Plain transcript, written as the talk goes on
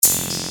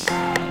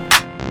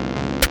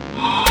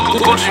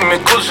Gucci me.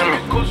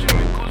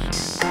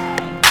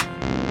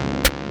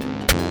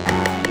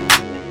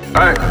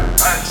 Hey.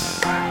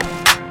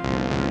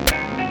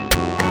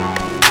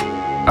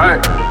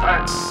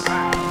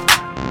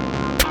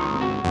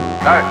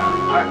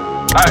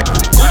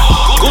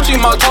 Gucci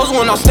my toes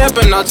when I'm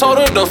steppin', I told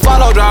her to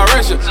follow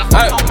directions.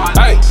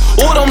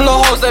 Ooh, them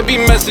little hoes that be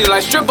messy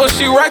like strippers,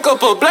 she rack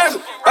up a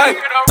blessing.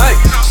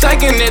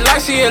 Shaking it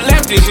like she a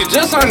lefty, she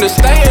just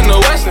understand the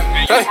western.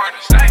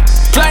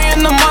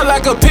 Playing them up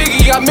like a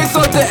piggy, I mix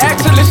up the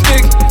actually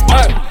stick.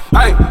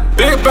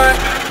 Big bang,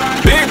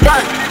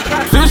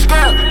 fish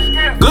scale,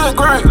 good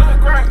grain.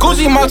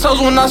 Gucci my toes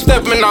when I'm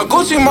steppin', now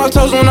Gucci my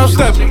toes when I'm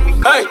steppin'.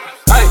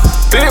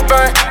 Big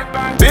bang,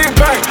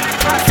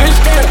 fish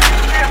scale,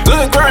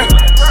 good grain.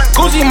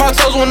 Gucci my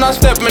toes when I'm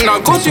steppin', now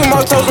Gucci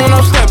my toes when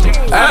I'm steppin'.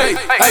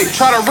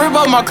 Try to rip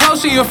up my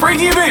clothes, she a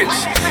freaky bitch.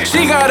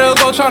 She gotta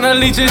go tryna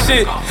leech and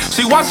shit.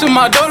 She watchin'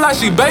 my door like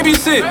she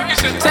babysit.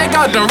 Take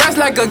out the rest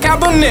like a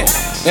cabinet.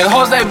 And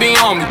hoes they be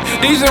on me.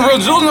 These are real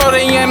jewels, no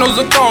they ain't no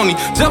zirconi.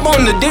 Jump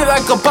on the dick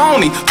like a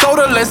pony. Told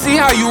her let's see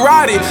how you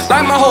ride it.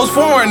 Like my hoes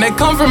foreign, they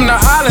come from the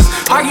islands.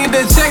 I get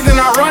the check then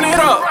I run it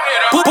up.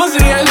 Pussy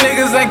ass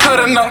niggas ain't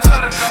cut enough.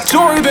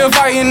 Jory been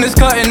fighting, this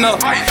cutting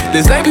up.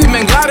 This AP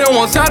been gliding,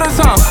 won't tell the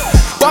time.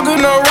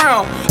 Walking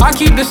around, I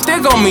keep the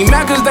stick on me,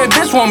 mad cause that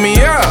bitch want me,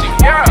 yeah.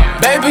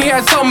 Baby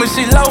had told me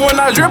she love when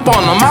I drip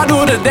on them. I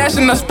do the dash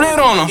and I split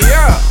on them,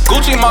 yeah.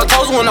 Gucci my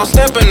toes when I'm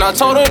steppin', I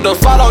told her to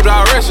follow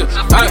directions.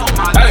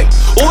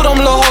 Ooh, them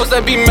little hoes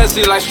that be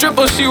messy like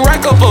strippers, she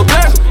rack up a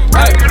blessing.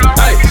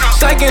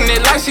 Shaking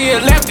it like she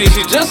a lefty,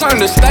 she just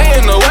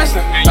understand the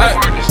western.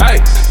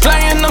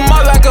 Playing them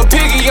up like a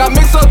piggy, I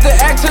mix up the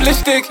actually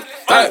stick.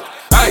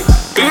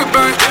 Big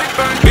bang,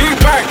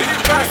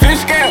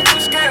 fish scale,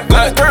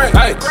 good grain.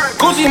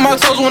 Gucci my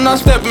toes when I'm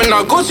steppin',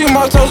 now Gucci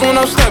my toes when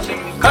I'm steppin'.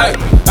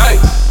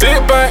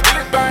 Big bang,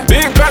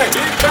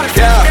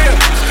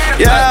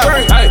 yeah.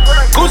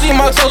 Gucci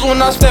my toes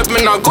when I'm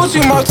steppin', now Gucci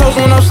my toes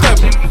when I'm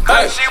steppin'.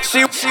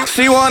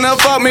 She wanna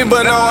fuck me,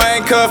 but no, I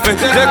ain't cuffin'.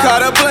 Just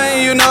caught a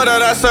plane, you know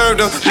that I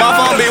served her. My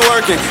phone be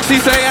working. She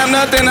say I'm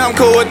nothing, I'm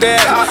cool with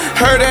that.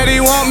 Heard that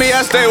he want me,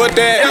 I stay with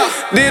that.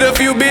 Did a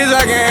few bids,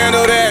 I can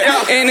handle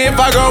that. And if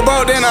I go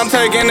broke, then I'm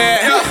taking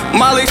that.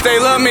 Molly stay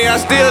love me, I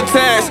still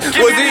tax.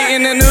 Was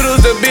eating the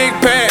noodles, the big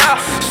pack.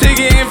 She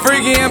getting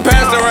freaky and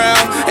passed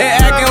around and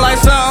acting like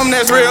something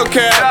that's real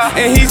cap.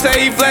 And he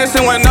say he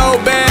flexing with no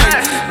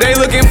bag. They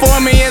looking for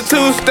me in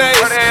 2 states.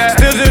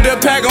 Still do the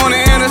pack on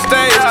the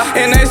interstate.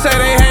 And they say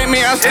they hate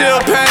me, I still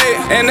pay.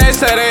 And they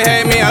say they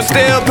hate me, I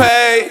still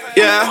pay.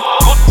 Yeah.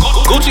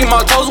 Gucci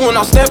my toes when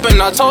I'm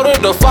steppin', I told her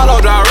to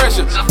follow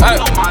directions.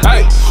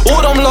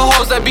 Ooh, them little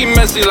hoes that be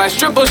messy like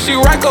strippers, she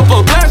rack up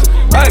a blessing.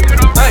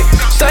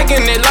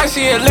 Shaking it like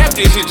she a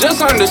lefty, she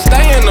just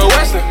understand the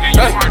western.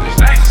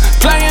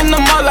 Playing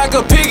them up like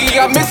a piggy,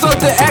 I mix up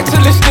the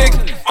actually stick.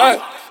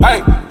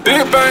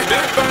 Big bang,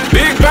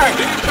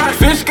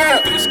 fish scale,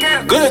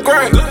 good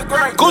grain.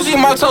 Gucci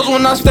my toes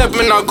when I'm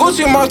steppin', now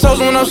Gucci my toes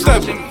when I'm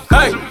steppin'.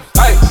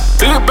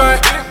 Big bang,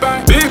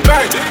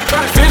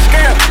 fish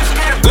scale,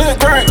 good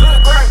grain.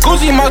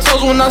 Gucci my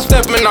toes when I'm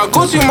steppin', now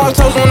Gucci my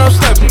toes when I'm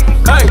steppin'.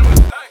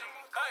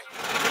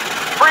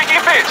 Freaky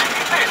bitch.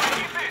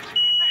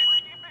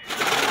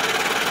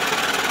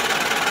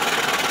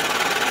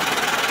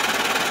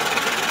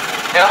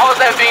 And hoes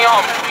that be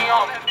on me,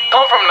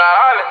 come from the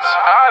islands.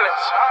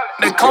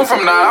 They come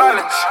from the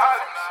islands.